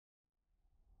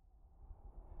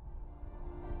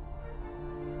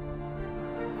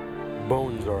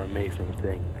Bones are amazing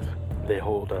things. They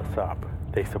hold us up,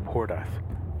 they support us,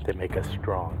 they make us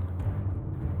strong.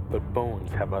 But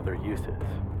bones have other uses.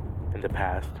 In the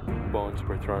past, bones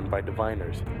were thrown by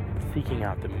diviners, seeking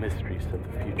out the mysteries of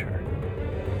the future.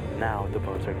 Now the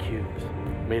bones are cubes,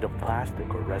 made of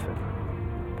plastic or resin,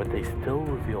 but they still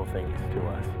reveal things to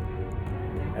us.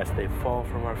 As they fall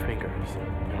from our fingers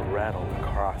and rattle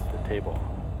across the table,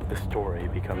 the story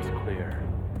becomes clear.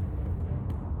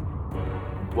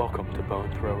 Welcome to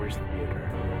Bone Throwers Theater,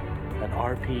 an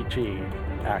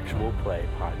RPG actual play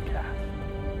podcast.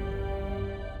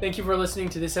 Thank you for listening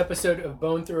to this episode of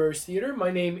Bone Throwers Theater. My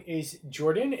name is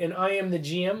Jordan, and I am the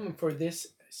GM for this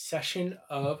session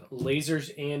of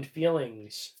Lasers and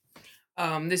Feelings.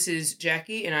 This is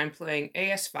Jackie, and I'm playing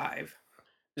AS5.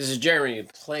 This is Jeremy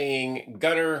playing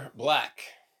Gunner Black.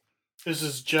 This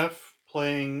is Jeff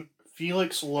playing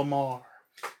Felix Lamar.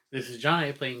 This is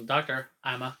Johnny playing Dr.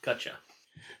 Ima Gutcha.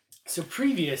 So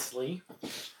previously,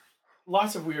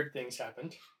 lots of weird things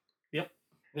happened. Yep.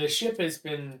 The ship has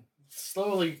been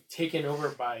slowly taken over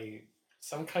by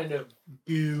some kind of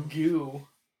goo.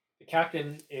 The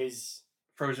captain is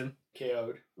Frozen.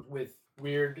 KO'd with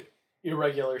weird,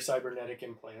 irregular cybernetic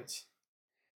implants.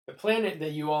 The planet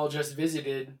that you all just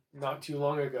visited not too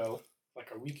long ago,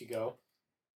 like a week ago,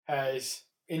 has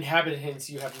inhabitants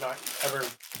you have not ever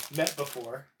met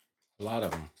before. A lot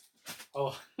of them.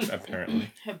 Oh,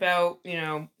 apparently. About,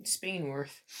 Spain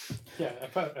worth. Yeah,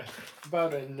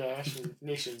 about a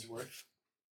nation's worth.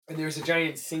 And there's a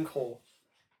giant sinkhole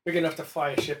big enough to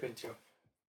fly a ship into.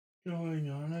 Going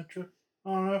on a trip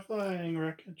on a flying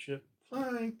rocket ship,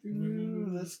 flying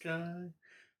through the sky.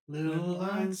 Little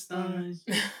Einstein.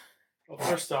 Well,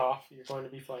 first off, you're going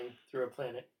to be flying through a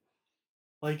planet.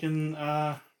 Like in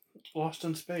Lost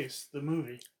in Space, the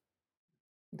movie.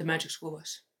 The Magic School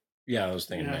Bus. Yeah, I was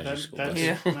thinking Magic School Bus.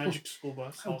 Yeah. Magic School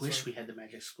Bus. I wish we had the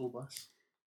Magic School Bus.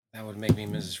 That would make me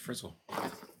Mrs. Frizzle.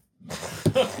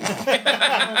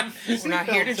 We're not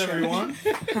here to everyone.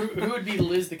 Who would be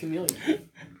Liz the Chameleon?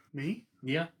 Me?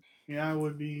 Yeah. Yeah, I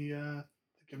would be the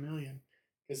chameleon.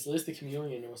 Because Liz the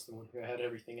Chameleon was the one who had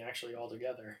everything actually all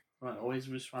together. I'm always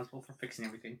responsible for fixing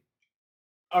everything.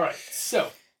 All right,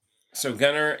 so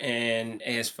Gunner and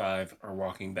AS5 are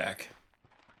walking back.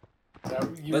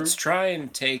 Let's try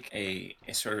and take a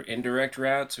sort of indirect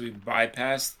route so we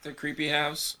bypass the creepy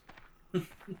house.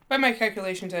 By my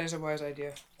calculations, that is a wise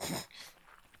idea.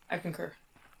 I concur.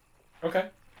 Okay.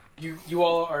 You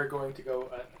all are going to go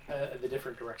the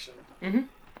different direction. Mm-hmm.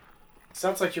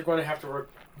 Sounds like you're going to have to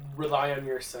rely on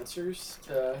your sensors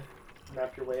to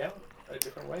map your way out a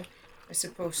different way. I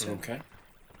suppose so. Okay.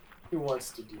 Who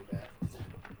wants to do that?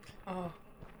 Oh,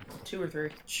 2 or 3.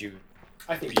 Shoot.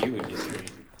 I think You would do 3.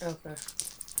 Okay.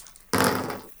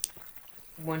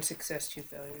 1 success, 2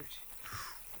 failures.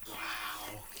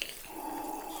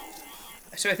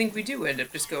 So I think we do end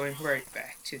up just going right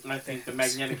back to the I think the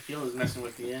magnetic field is messing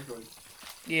with the android.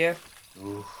 Yeah.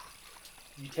 Ooh.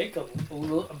 you take a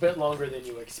bit longer than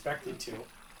you expected to.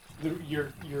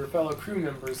 Your fellow crew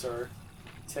members are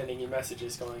sending you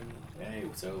messages going, "Hey,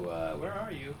 so where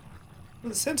are you?" Well,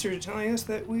 the sensors are telling us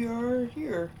that we are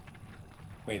here.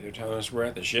 Wait, they're telling us we're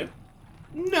at the ship?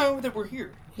 No, that we're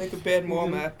here. Like a bad wall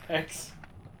map. X.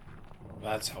 Well,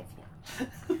 that's helpful.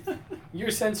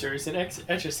 Your sensor is an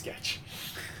Etch-a-Sketch.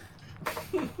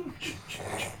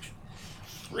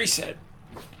 Reset.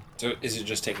 So is it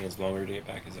just taking us longer to get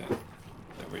back? Is that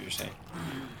what you're saying?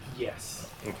 Yes.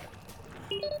 Okay.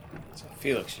 So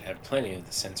Felix should have plenty of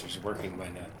the sensors working by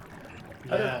now.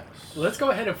 Yeah. Let's go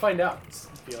ahead and find out,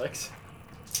 Felix.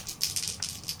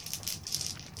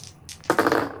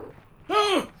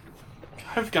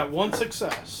 I've got 1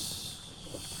 success.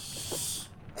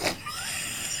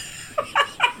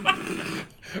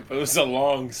 But it was a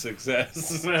long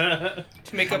success. To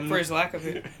make up for his lack of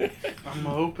it. I'm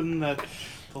hoping that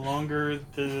the longer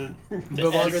the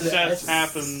longer the success S-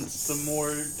 happens, the more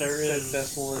there is.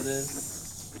 Successful it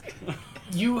is.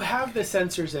 You have the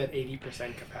sensors at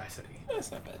 80% capacity.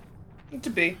 That's not bad. To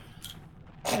be.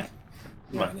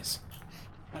 Minus.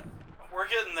 We're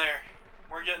getting there.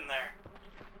 We're getting there.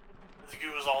 The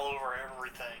goo is all over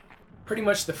everything. Pretty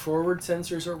much the forward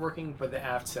sensors are working, but the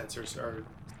aft sensors are...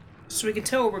 So we can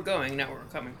tell where we're going, not where we're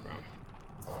coming from.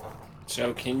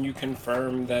 So can you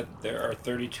confirm that there are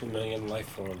 32 million life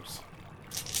forms?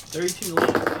 32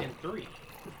 left and 3.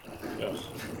 Yes.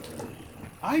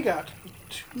 I got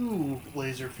 2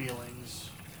 laser feelings.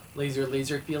 Laser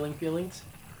feelings?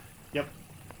 Yep.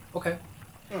 Okay.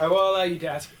 I will allow you to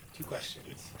ask 2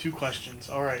 questions. 2 questions.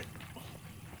 All right.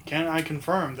 Can I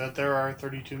confirm that there are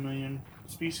 32 million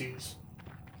species?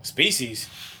 Species?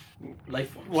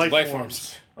 Life forms. Life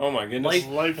forms. Oh my goodness.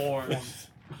 Life forms. forms.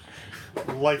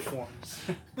 Life forms.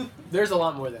 There's a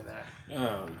lot more than that.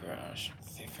 Oh gosh.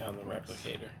 They found the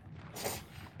replicator.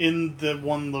 In the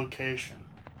one location.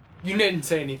 You didn't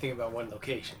say anything about one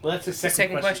location. Well, that's the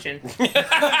Second question.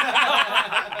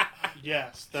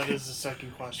 Yes, that is the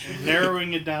second question.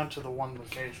 Narrowing it down to the one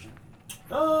location.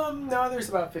 No, there's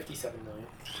about 57 million.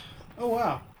 Oh,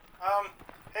 wow.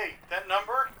 Hey, that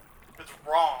number? It's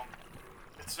wrong.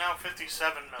 It's now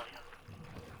 57 million.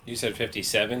 You said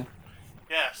 57?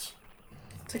 Yes.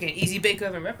 It's like an easy bake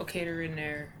oven replicator in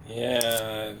there.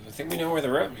 Yeah, I think we know where the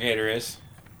replicator is.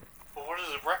 But what is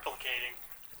it replicating?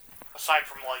 Aside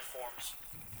from life forms.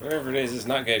 Whatever it is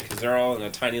not good because they're all in a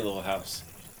tiny little house.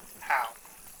 How?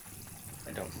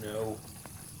 I don't know.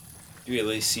 Do we at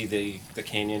least see the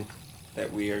canyon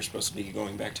that we are supposed to be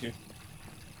going back to?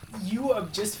 You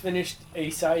have just finished a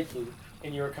side loop,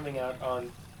 and you're coming out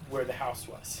on where the house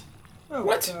was. Oh,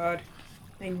 What? God.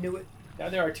 I knew it. Now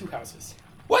there are two houses.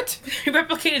 What? He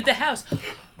replicated the house.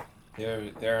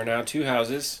 There are now two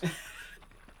houses.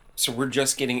 So we're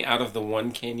just getting out of the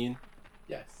one canyon?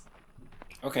 Yes.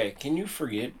 Okay, can you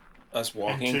forget us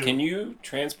walking? two. Can you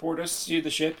transport us to the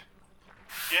ship?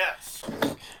 Yes.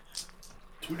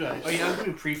 2 dice. Oh yeah, I'm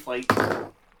doing pre-flight.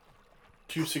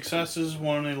 2 successes,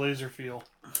 1 a laser feel.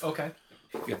 Okay.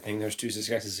 Good thing there's 2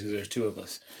 successes because there's 2 of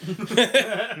us.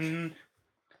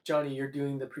 Johnny, you're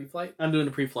doing the pre-flight? I'm doing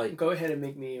a pre-flight. Go ahead and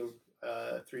make me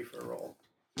 3 for a roll.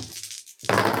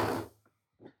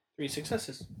 3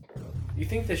 successes. You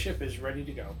think the ship is ready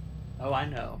to go? Oh, I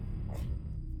know.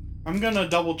 I'm gonna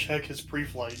double check his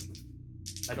pre-flight.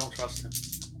 I don't trust him.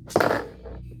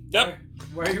 Yep.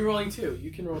 Why are you rolling 2? You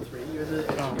can roll 3. You're the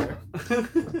engineer.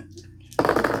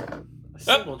 I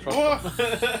still don't trust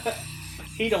him.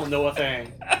 He don't know a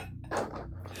thing.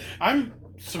 I'm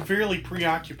severely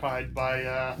preoccupied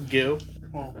by, Go.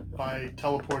 by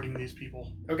teleporting these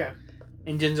people. Okay.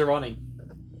 Engines are running.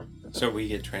 So we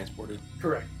get transported.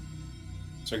 Correct.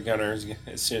 So Gunner's,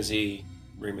 as soon as he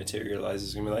rematerializes,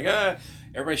 is going to be like,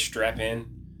 everybody strap in.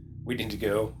 We need to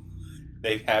go.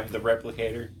 They have the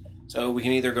replicator. So we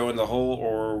can either go in the hole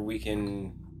or we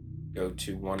can go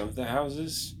to one of the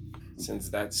houses, since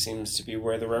that seems to be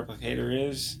where the replicator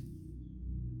is.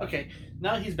 Okay,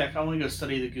 now he's back. I want to go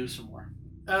study the goose some more.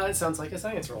 It sounds like a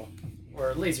science roll.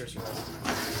 Or a lasers roll.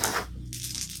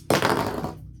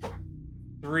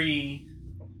 3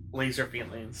 laser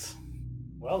feelings.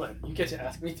 Well then, you get to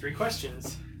ask me 3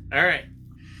 questions. All right.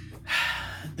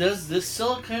 Does this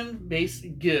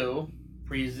silicon-based goo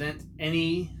present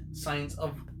any signs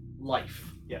of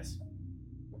life? Yes.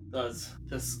 Does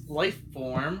this life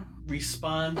form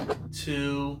respond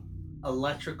to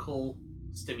electrical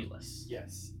stimulus?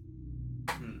 Yes.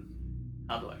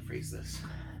 How do I phrase this?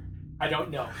 I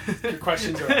don't know. Your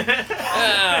questions are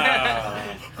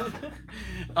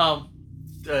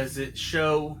Does it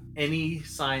show any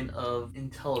sign of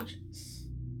intelligence?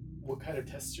 What kind of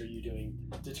tests are you doing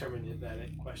to determine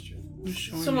that question?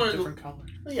 Showing Similar- different colors.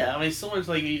 Yeah, I mean, similar to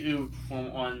like you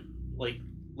perform on like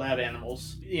lab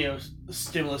animals. You know,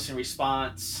 stimulus and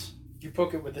response. You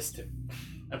poke it with a stick.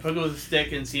 I poke it with a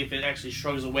stick and see if it actually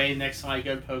shrugs away next time I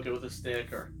go poke it with a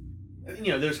stick, or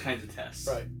those kinds of tests.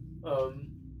 Right.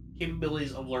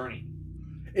 Capabilities of learning.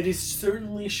 It is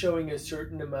certainly showing a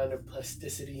certain amount of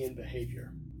plasticity in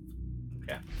behavior.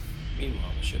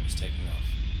 Meanwhile, the ship is taking off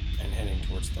and heading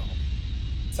towards the hole.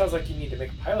 Sounds like you need to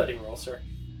make a piloting roll, sir.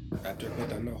 After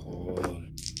put on the hole.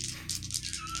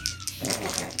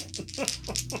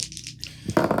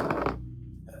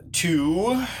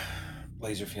 2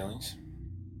 laser feelings.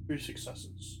 3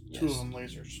 successes. Yes. 2 of them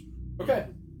lasers. Okay.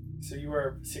 So you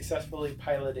are successfully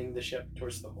piloting the ship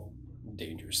towards the hole.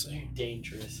 Dangerously. You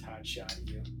dangerous hotshot,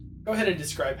 you. Go ahead and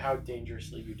describe how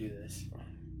dangerously you do this.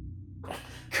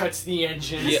 Cuts the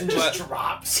engines Yeah, and just but-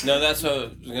 drops. No, that's what I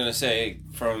was going to say.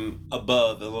 From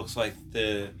above, it looks like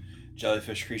the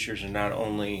jellyfish creatures are not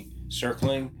only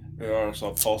circling, they're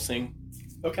also pulsing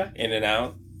Okay. in and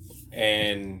out.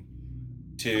 And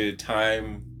to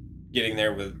time getting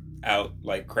there without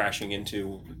like crashing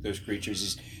into those creatures,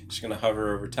 he's just going to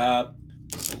hover over top,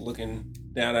 looking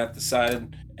down at the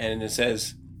side, and it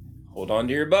says, "Hold on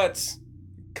to your butts."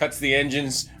 Cuts the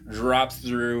engines, drops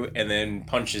through, and then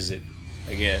punches it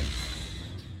again.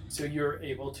 So you're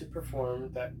able to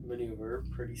perform that maneuver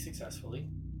pretty successfully,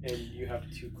 and you have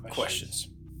 2 questions. Questions.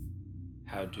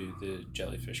 How do the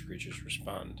jellyfish creatures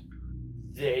respond?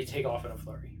 They take off in a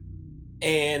flurry.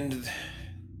 And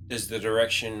does the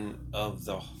direction of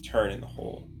the turn in the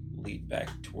hole lead back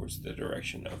towards the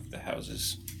direction of the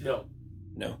houses? No.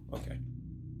 No? Okay.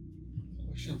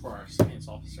 Question for our science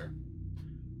officer.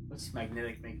 What's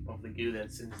magnetic makeup of the goo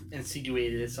that's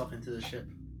insinuated itself into the ship?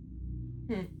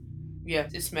 Yeah,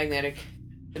 it's magnetic.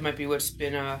 That might be what's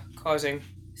been causing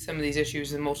some of these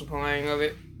issues and multiplying of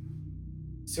it.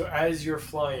 So as you're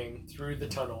flying through the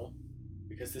tunnel,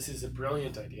 because this is a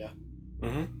brilliant idea,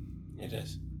 It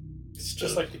is. it's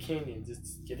just like the canyons.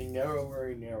 It's getting narrower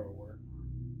and narrower.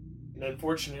 And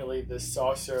unfortunately, the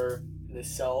saucer and the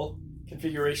cell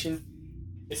configuration,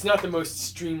 it's not the most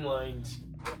streamlined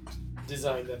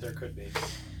design that there could be.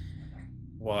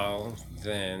 Well,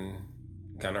 then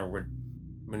Gunnar would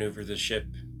maneuver the ship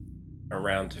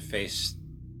around to face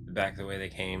the back the way they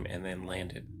came and then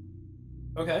land it.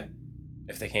 Okay,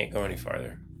 If they can't go any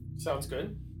farther. sounds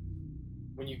good.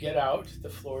 When you get out, the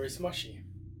floor is mushy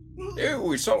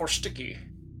Ew, it's all sticky.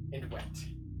 and wet.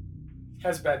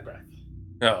 Has bad breath.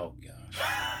 Oh, gosh.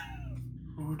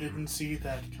 Who didn't see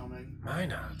that coming? My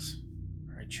nuts.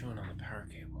 Are chewing on the power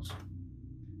cables.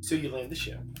 So you land the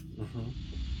ship. Mm-hmm.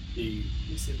 You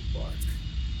disembark.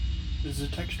 Is the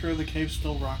texture of the cave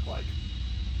still rock-like?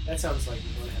 That sounds like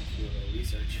you're going to have to do a little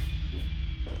research.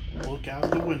 Look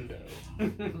out the window.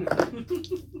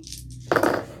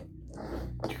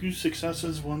 2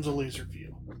 successes, 1's a laser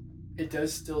view. It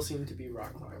does still seem to be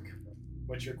rock-like.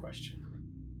 What's your question?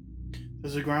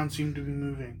 Does the ground seem to be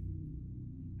moving?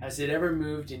 Has it ever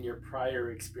moved in your prior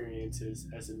experiences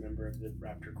as a member of the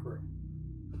Raptor crew?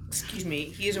 Excuse me,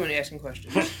 he is the one asking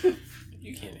questions.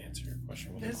 You can't answer a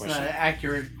question with a That's question. not an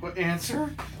accurate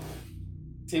answer.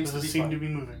 Seems Does to it be seem fine. to be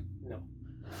moving? No,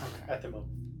 Okay. at the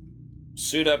moment.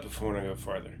 Suit up if we want to go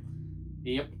farther.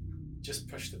 Yep. Just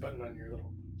push the button on your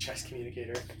little chest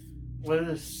communicator. What do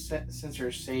the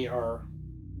sensors say are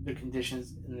the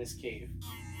conditions in this cave?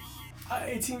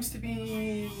 It seems to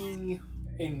be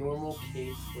a normal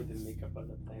cave for the makeup of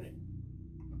the planet.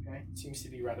 Okay. It seems to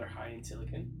be rather high in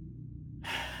silicon.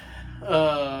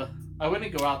 I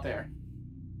wouldn't go out there.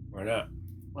 Why not?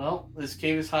 Well, this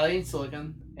cave is highly in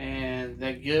silicon, and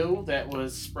that goo that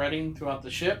was spreading throughout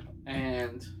the ship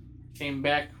and came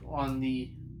back on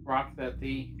the rock that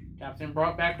the captain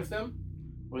brought back with him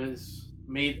was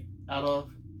made out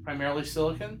of primarily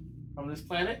silicon from this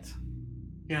planet.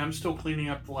 Yeah, I'm still cleaning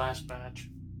up the last batch.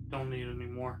 Don't need any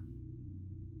more.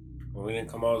 Well, we didn't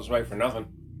come all this way for nothing.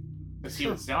 Let's see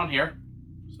what's down here.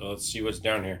 So let's see what's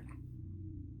down here.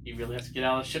 You really have to get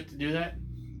out of the ship to do that?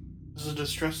 Is the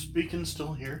distress beacon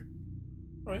still here?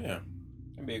 Oh, yeah.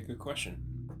 That'd be a good question.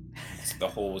 The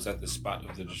hole was at the spot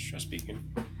of the distress beacon.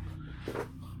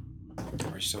 Are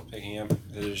we still picking up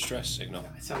the distress signal?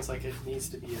 It sounds like it needs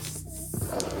to be a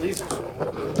laser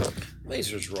roll.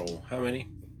 Lasers roll. How many?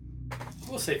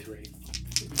 We'll say 3.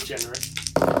 To be generous.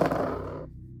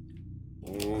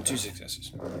 2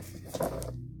 successes.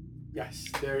 Yes,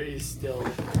 there is still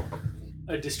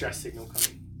a distress signal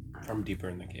coming. From deeper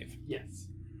in the cave. Yes.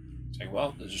 It's like,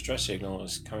 well, the distress signal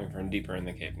is coming from deeper in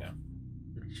the cave now.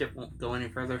 The ship won't go any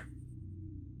further.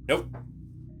 Nope.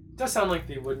 It does sound like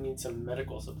they would need some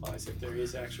medical supplies if there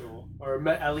is actual, or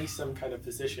at least some kind of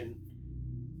physician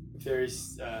if there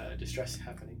is distress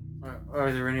happening.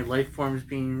 Are there any life forms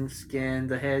being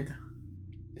scanned ahead?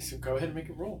 So go ahead and make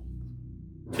a roll.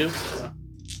 2?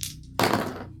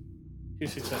 2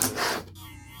 successes.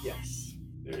 Yes.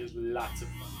 There is lots of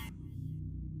fun.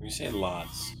 When you say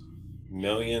lots,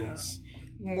 millions.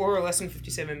 More or less than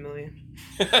 57 million.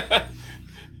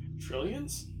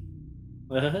 Trillions?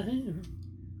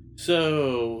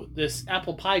 So, this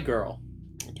apple pie girl,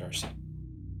 Darcy.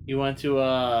 you want to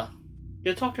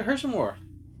go talk to her some more?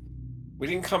 We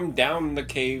didn't come down the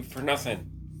cave for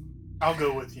nothing. I'll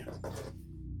go with you.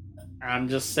 I'm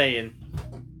just saying.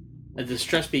 A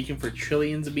distress beacon for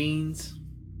trillions of beans?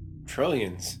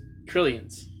 Trillions.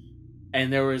 Trillions.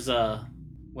 And there was,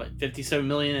 57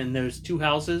 million in those 2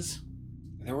 houses?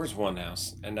 There was 1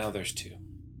 house, and now there's 2.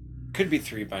 Could be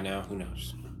 3 by now, who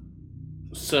knows?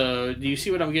 So, do you see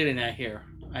what I'm getting at here?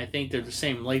 I think they're the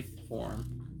same life form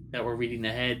that we're reading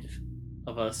ahead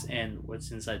of us and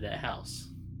what's inside that house.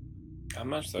 I'm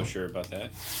not so sure about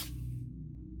that.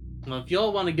 Well, if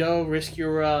y'all want to go risk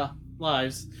your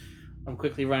lives, I'm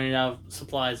quickly running out of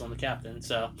supplies on the captain,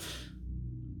 so...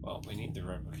 Well, we need the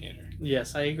replicator.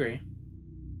 Yes, I agree.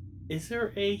 Is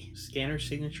there a scanner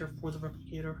signature for the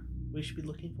replicator we should be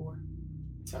looking for?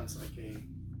 Sounds like a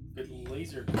good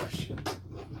laser question.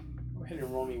 Go ahead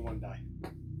and roll me 1 die.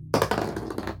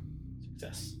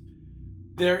 Success.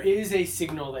 There is a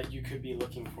signal that you could be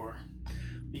looking for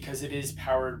because it is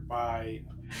powered by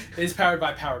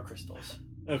power crystals.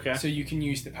 Okay. So you can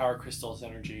use the power crystals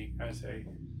energy as a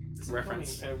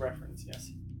Reference. A reference,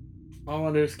 yes. I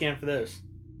want to do a scan for those.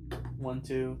 1,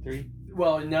 2, 3.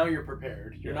 Well, now you're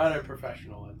prepared. You're not a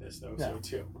professional at this though, so No.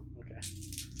 2. Okay.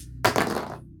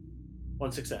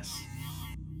 1 success.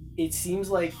 It seems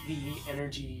like the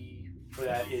energy for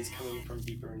that is coming from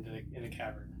deeper in the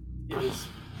cavern. It is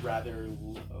rather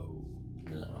low.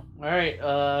 No.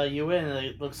 Alright, you win.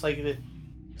 It looks like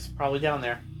it's probably down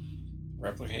there.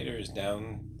 Replicator is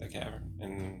down the cavern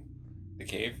in the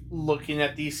cave. Looking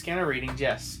at these scanner readings,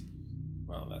 yes.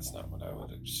 Well, that's not what I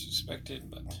would have suspected,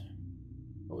 but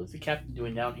What was the captain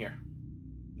doing down here?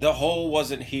 the hole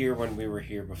wasn't here when we were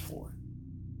here before.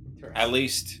 At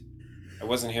least, I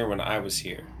wasn't here when I was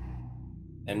here.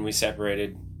 And we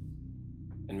separated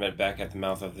and met back at the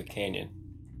mouth of the canyon.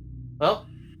 Well,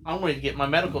 I'm going to get my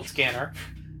medical scanner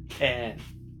and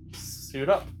suit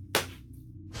up.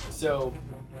 So,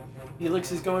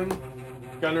 Felix is going,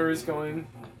 Gunnar is going,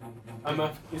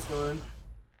 Emma is going.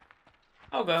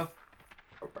 I'll go.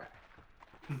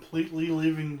 Completely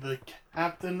leaving the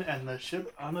captain and the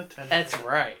ship unattended. That's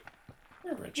right.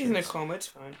 He's in a coma, it's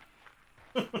fine.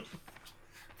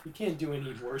 He can't do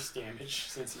any worse damage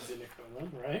since he's in a coma,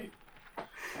 right?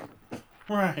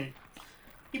 Right.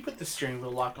 He put the steering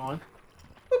wheel lock on.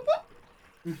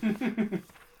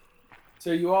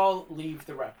 So you all leave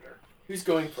the Raptor. Who's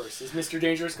going first? Is Mr.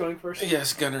 Dangerous going first?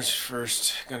 Yes, Gunner's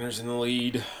first. Gunner's in the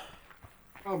lead.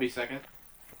 I'll be second.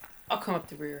 I'll come up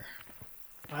the rear.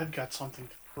 I've got something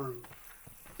to prove.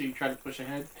 So you try to push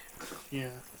ahead?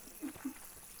 Yeah.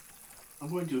 I'm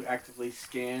going to actively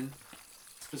scan,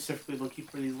 specifically looking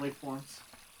for these life forms.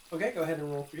 Okay, go ahead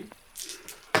and roll 3.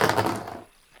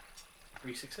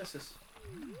 3 successes.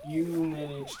 You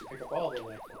managed to pick up all the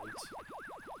life forms.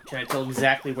 Can I tell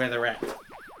exactly where they're at?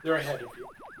 They're ahead of you.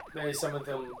 There's some of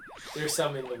them. There's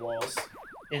some in the walls.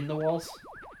 In the walls?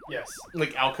 Yes.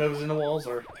 Like alcoves in the walls,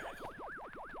 or?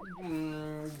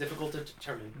 Difficult to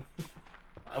determine.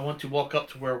 I want to walk up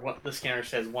to where what the scanner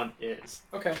says one is.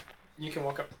 Okay. You can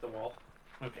walk up to the wall.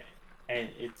 Okay. And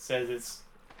it says it's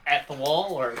at the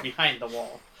wall or behind the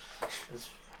wall?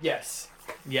 Yes.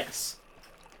 Yes.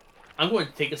 I'm going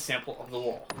to take a sample of the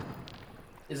wall.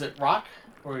 Is it rock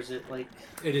or is it like...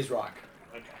 It is rock.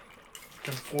 Okay.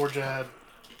 Can forge ahead,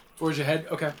 Forge ahead.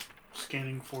 Okay.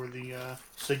 scanning for the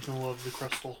signal of the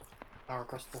crystal, power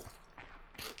crystal.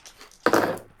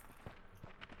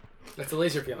 That's a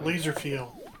laser field. Laser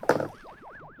field.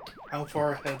 How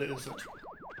far ahead is it?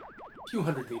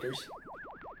 200 meters.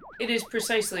 It is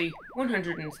precisely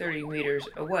 130 meters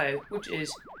away, which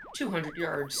is 200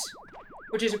 yards,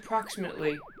 which is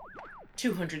approximately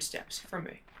 200 steps from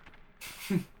me.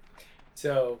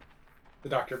 So, the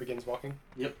doctor begins walking.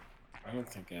 I don't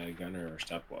think I had Gunner or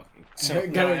stop walking. So,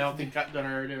 No, I don't think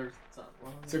Gunnar or...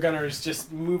 So Gunnar is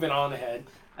just moving on ahead.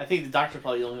 I think the doctor's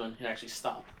probably the only one who can actually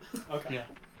stop. Okay. Yeah.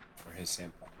 For his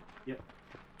sample.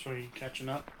 So are you catching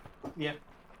up?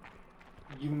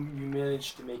 You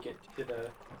managed to make it to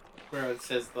the... Where it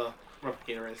says the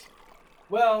replicator is.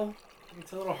 Well,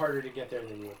 it's a little harder to get there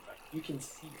than you would like. You can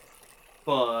see it.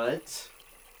 But...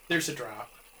 There's a drop.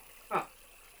 Huh.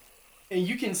 And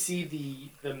you can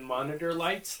see the monitor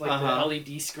lights, like Uh-huh. the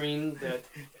LED screen. That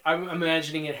I'm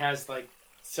imagining it has like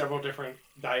several different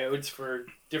diodes for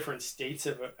different states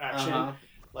of action. Uh-huh.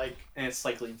 Like And it's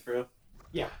cycling through.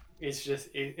 it's just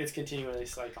it's continually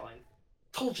cycling.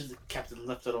 Told you the captain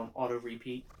left it on auto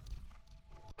repeat.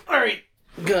 Alright,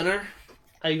 Gunnar.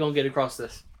 How you gonna get across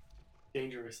this?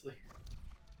 Dangerously.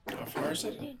 How far is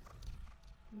it again?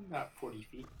 Not 40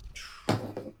 feet.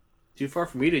 Too far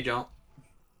for me to jump.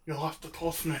 You'll have to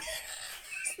toss me.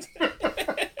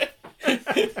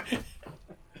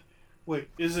 Wait,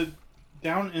 is it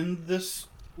down in this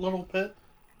little pit?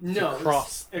 No,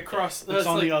 across. Across. It's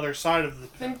on the other side of the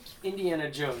pit. Think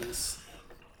Indiana Jones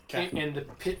and the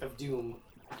Pit of Doom.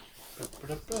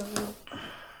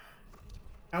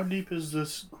 How deep is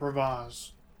this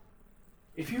crevasse?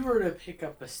 If you were to pick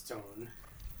up a stone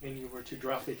and you were to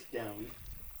drop it down,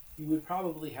 you would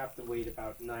probably have to wait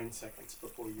about 9 seconds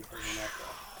before you heard an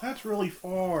echo. That's really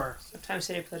far. Sometimes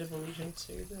say a pledge of allegiance,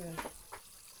 so you're good.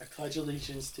 I pledge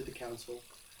allegiance to the council.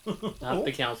 Not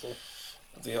the council.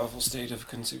 The awful state of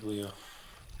Consiglio.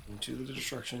 Into the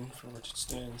destruction for which it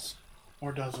stands.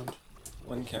 Or doesn't.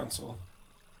 One council.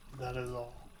 That is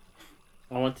all.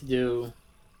 I want to do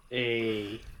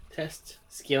a test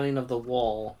scaling of the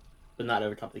wall, but not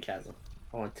over top of the chasm.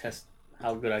 I want to test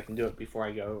how good I can do it before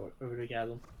I go over the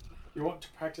chasm. You want to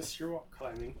practice your wall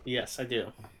climbing? Yes, I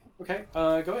do. Okay,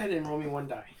 go ahead and roll me 1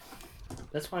 die.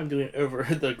 That's why I'm doing it over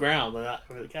the ground, but not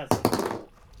over the chasm.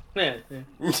 Yeah,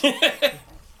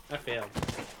 I failed.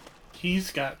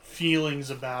 He's got feelings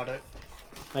about it.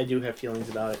 I do have feelings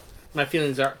about it. My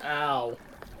feelings are, ow.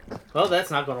 Well,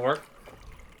 that's not going to work.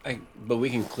 But we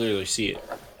can clearly see it.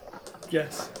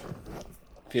 Yes.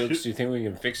 Felix, do you think we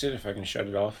can fix it if I can shut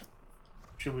it off?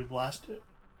 Should we blast it?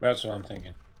 That's what I'm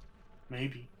thinking.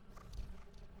 Maybe.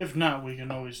 If not, we can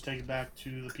always take it back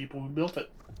to the people who built it.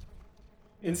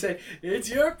 And say, it's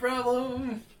your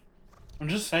problem. I'm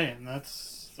just saying,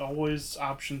 that's always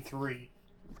option 3.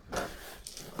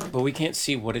 But we can't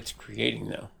see what it's creating,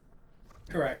 though.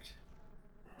 Correct.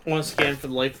 I want to scan for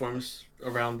the life forms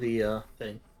around the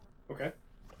thing. Okay.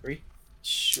 3.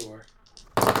 Sure.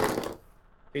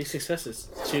 3 successes.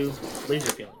 2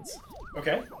 laser feelings.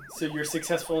 Okay. So you're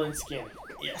successful in scanning.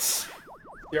 Yes.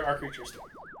 There are creatures.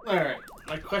 Alright.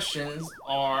 My questions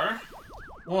are...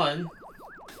 1.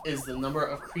 Is the number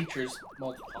of creatures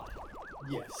multiplied?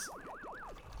 Yes.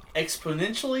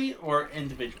 Exponentially or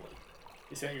individually?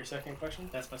 Is that your second question?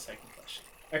 That's my second question.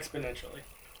 Exponentially.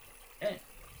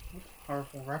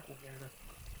 Powerful replicator.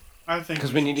 I think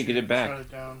 'Cause we need to get it back. Shut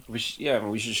it down. We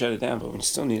should shut it down, but we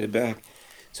still need it back.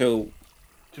 So,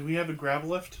 Do we have a grab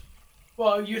lift?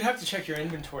 Well, you'd have to check your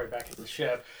inventory back at the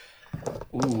ship.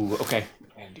 ooh, okay.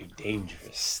 I'm gonna do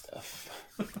dangerous stuff.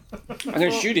 I'm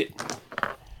gonna shoot it.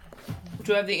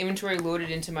 Do I have the inventory loaded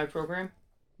into my program?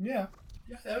 Yeah.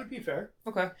 Yeah, that would be fair.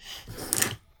 Okay.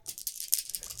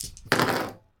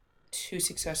 2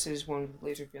 successes, 1 with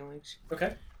laser feelings.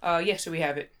 Okay. Yeah, so we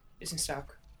have it. It's in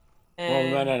stock. Well,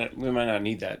 And we might not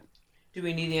need that. do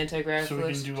we need the anti-grav So we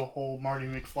can list? do a whole Marty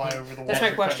McFly over the wall. That's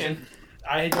my question.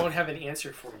 I don't have an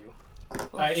answer for you.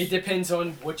 It depends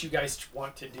on what you guys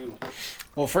want to do.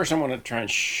 Well, first I want to try and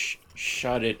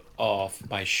shut it off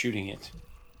by shooting it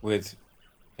with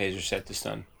phaser set to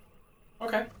stun.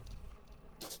 Okay.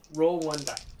 Roll 1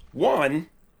 die. 1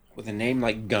 with a name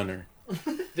like Gunner.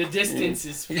 The distance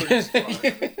is pretty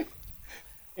far.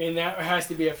 And that has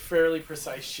to be a fairly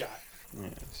precise shot.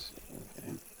 Yes.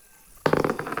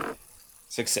 Okay.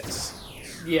 Success.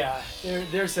 Yeah,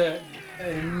 there's an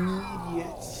immediate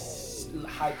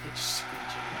high-pitched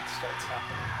screeching that starts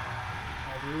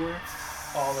happening everywhere,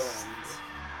 all around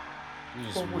you. You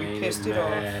just But we made pissed it off.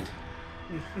 mad.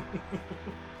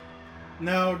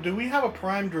 Now, do we have a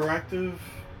prime directive,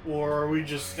 or are we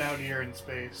just out here in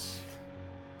space?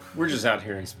 We're just out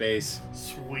here in space.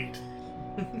 Sweet.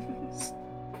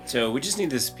 So we just need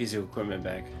this piece of equipment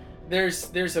back.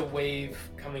 There's a wave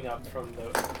coming up from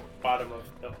the bottom of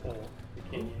the hole, the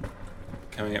canyon.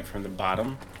 Coming up from the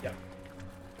bottom.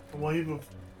 A wave of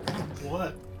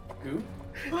what? Goo?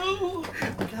 Oh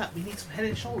my god, we need some head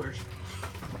and shoulders.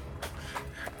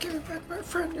 Give it back, my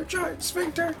friend, your giant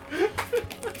sphincter.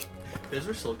 Those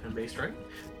are silicon based, right?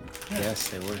 Yes,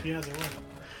 they were. Yeah, they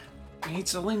were. We need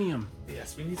selenium.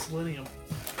 Yes, we need selenium.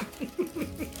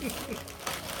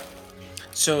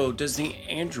 So does the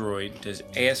android, does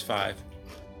AS5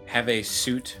 have a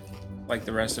suit like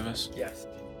the rest of us? Yes.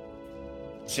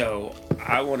 So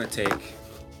I want to take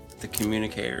the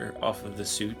communicator off of the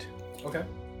suit Okay.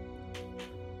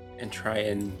 and try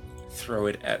and throw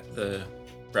it at the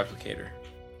replicator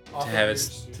Off to of have your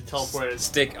it To teleport it.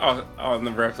 stick on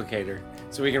the replicator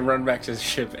so we can run back to the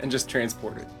ship and just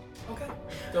transport it. Okay.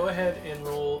 Go ahead and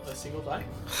roll a single die.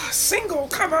 Single,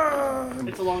 come on!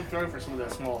 It's a long throw for something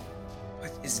that small.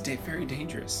 But it's very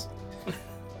dangerous.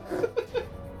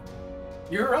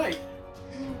 You're right.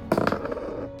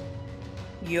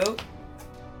 Yup.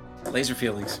 Laser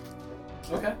feelings.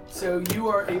 Okay. So you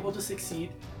are able to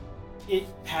succeed. It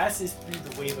passes through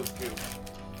the wave of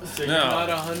goo. So No. you're not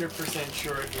 100%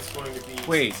 sure it's going to be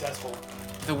Wait. successful.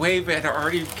 The wave had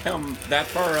already come that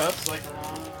far up. It's like,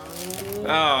 Oh,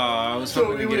 I was So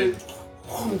hoping we to would.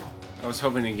 get. I was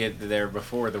hoping to get there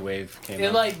before the wave came it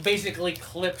up. like basically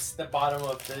clips the bottom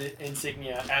of the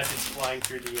insignia as it's flying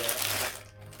through the air.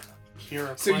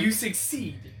 Here, So you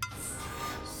succeed.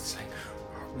 It's like,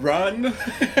 run!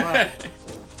 Right.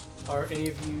 Are any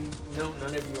of you? No,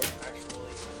 none of you are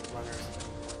actually runners.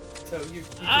 So you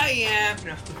I am.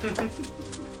 No.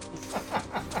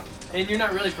 and you're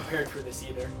not really prepared for this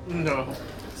either. No.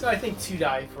 So I think 2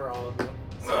 die for all of you.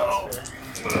 So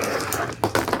that's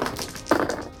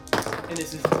fair. And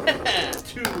this is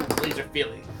 2 laser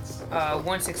feelings.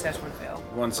 1 success, 1 fail.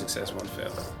 1 success, 1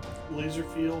 fail. laser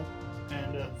field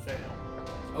and a fail.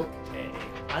 okay.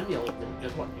 I'm the only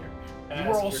good one here. You As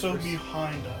were your also first-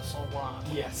 behind us a lot.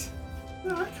 Yes.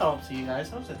 No, I call up to you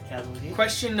guys. I was at the cabin with you.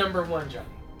 Question number 1, Johnny.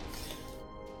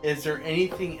 Is there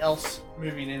anything else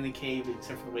moving in the cave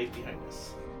except for the wave behind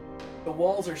us? The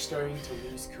walls are starting to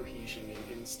lose cohesion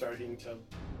and starting to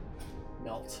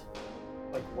melt,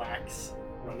 like wax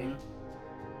running.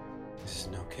 This is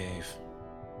no cave.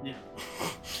 Yeah.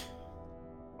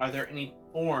 Are there any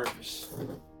forms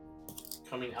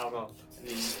coming out of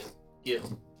the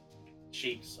gill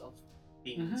shapes of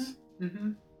beings?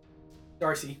 Mm-hmm.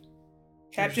 Darcy.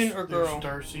 Captain or There's girl?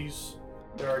 Darcy's.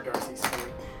 There are Darcy's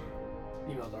coming.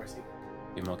 Female Darcy.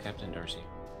 Female Captain Darcy.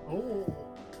 Oh.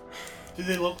 Do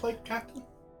they look like Captain?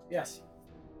 Yes.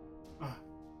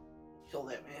 Kill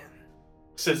that man.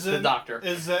 Says Is the it- doctor.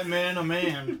 Is that man a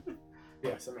man?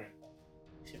 Yes, a man.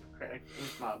 Hippocratic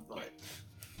ink my butt.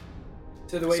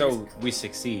 So the way So we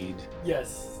succeed.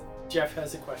 yes, Jeff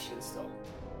has a question still.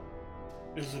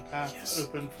 Is the path Yes.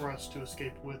 open for us to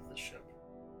escape with the ship?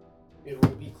 It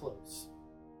will be close.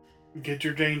 Get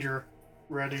your danger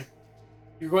ready.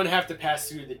 You're going to have to pass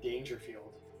through the danger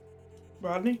field.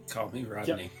 Rodney? Call me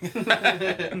Rodney.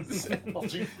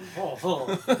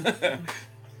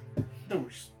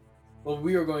 Well,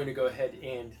 we are going to go ahead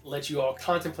and let you all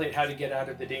contemplate how to get out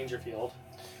of the danger field.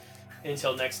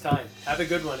 Until next time, have a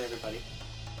good one, everybody.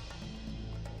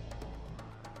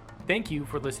 Thank you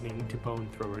for listening to Bone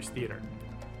Throwers Theater.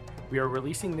 We are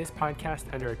releasing this podcast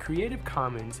under a Creative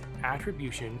Commons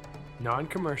Attribution,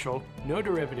 Non-Commercial, No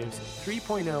Derivatives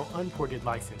 3.0 Unported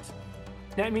license.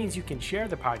 That means you can share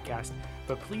the podcast,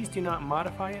 but please do not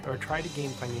modify it or try to gain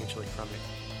financially from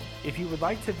it. If you would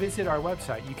like to visit our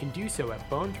website, you can do so at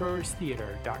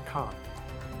bonethrowerstheater.com.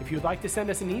 If you would like to send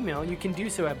us an email, you can do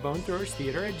so at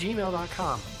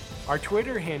bonethrowerstheater@gmail.com. Our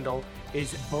Twitter handle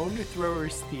is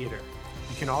bonethrowerstheater.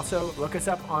 You can also look us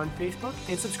up on Facebook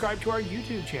and subscribe to our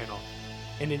YouTube channel.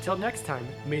 And until next time,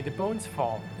 may the bones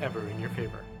fall ever in your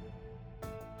favor.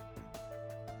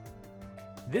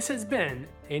 This has been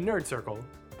a Nerd Circle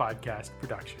podcast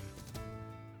production.